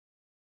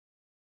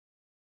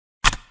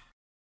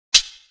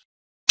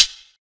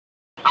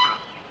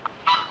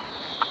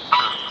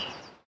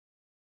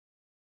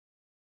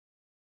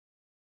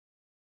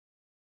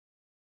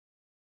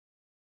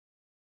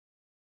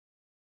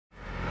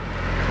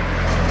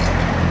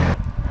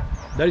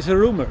There is a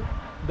rumor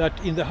that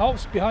in the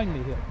house behind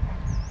me here,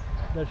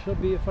 there should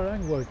be a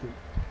farang working.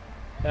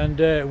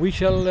 And we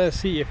shall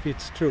see if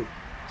it's true.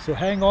 So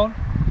hang on,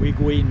 we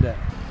go in there.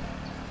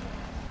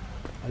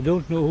 I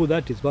don't know who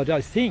that is, but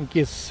I think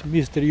it's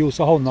Mr.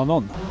 Jusa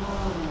Honnanon.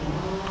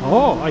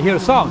 Oh, I hear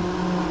sound.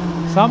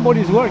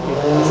 Somebody's working.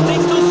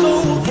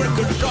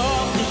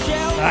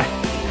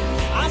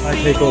 I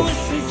take off.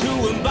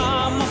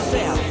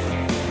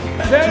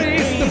 There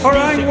is the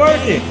farang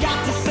working.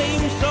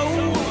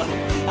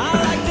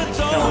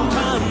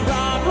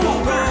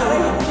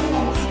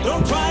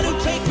 Don't try to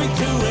take me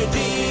to a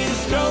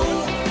disco.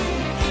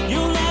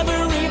 You'll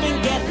never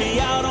even get me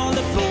out on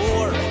the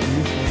floor.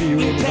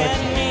 In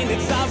 10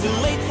 minutes I'll be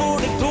late for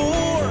the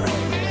tour.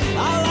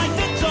 I like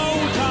the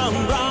old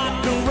time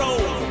rock and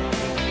roll.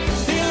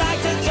 Still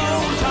like the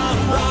old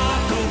time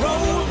rock and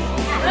roll.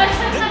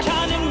 The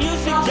kind of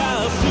music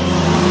just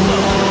suits my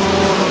soul.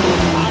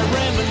 I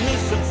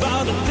reminisce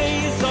about the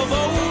days of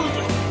old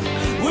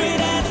with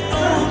that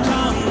old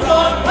time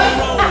rock and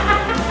roll.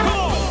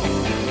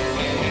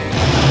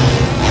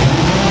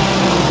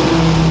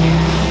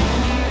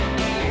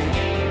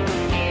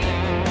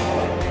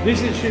 This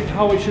is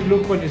how it should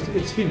look when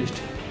it's finished.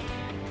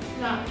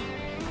 No.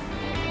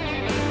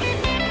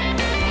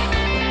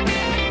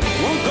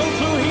 Won't go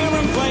through here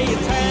and play a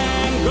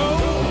tango.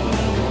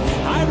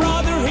 I'd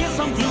rather hear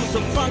some blues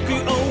of funky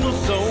old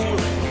soul.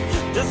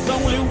 There's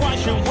only one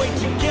sure way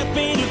to get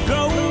me to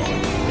go.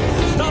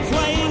 Stop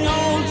playing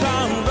old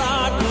time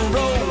rock and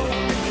roll.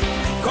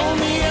 Call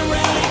me a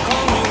rally,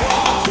 call me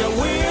what you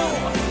will.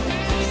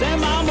 Say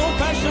my more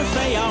passion,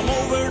 say I'm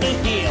over the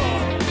hill.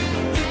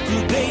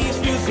 Today's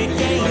music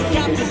ain't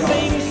got the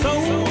same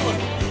soul.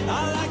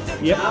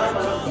 Yep,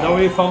 now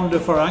we found the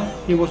farang.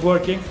 He was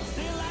working. You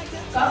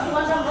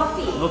want some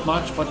coffee? Not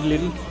much, but a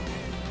little.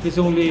 He's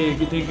only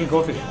drinking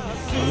coffee. Oh,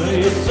 there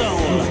he is. I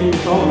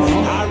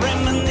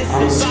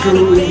reminisce about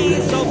the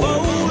days of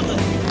old.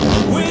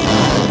 With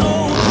that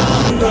old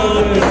time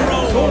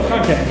rock and roll.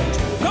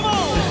 Come on!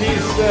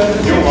 This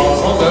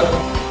is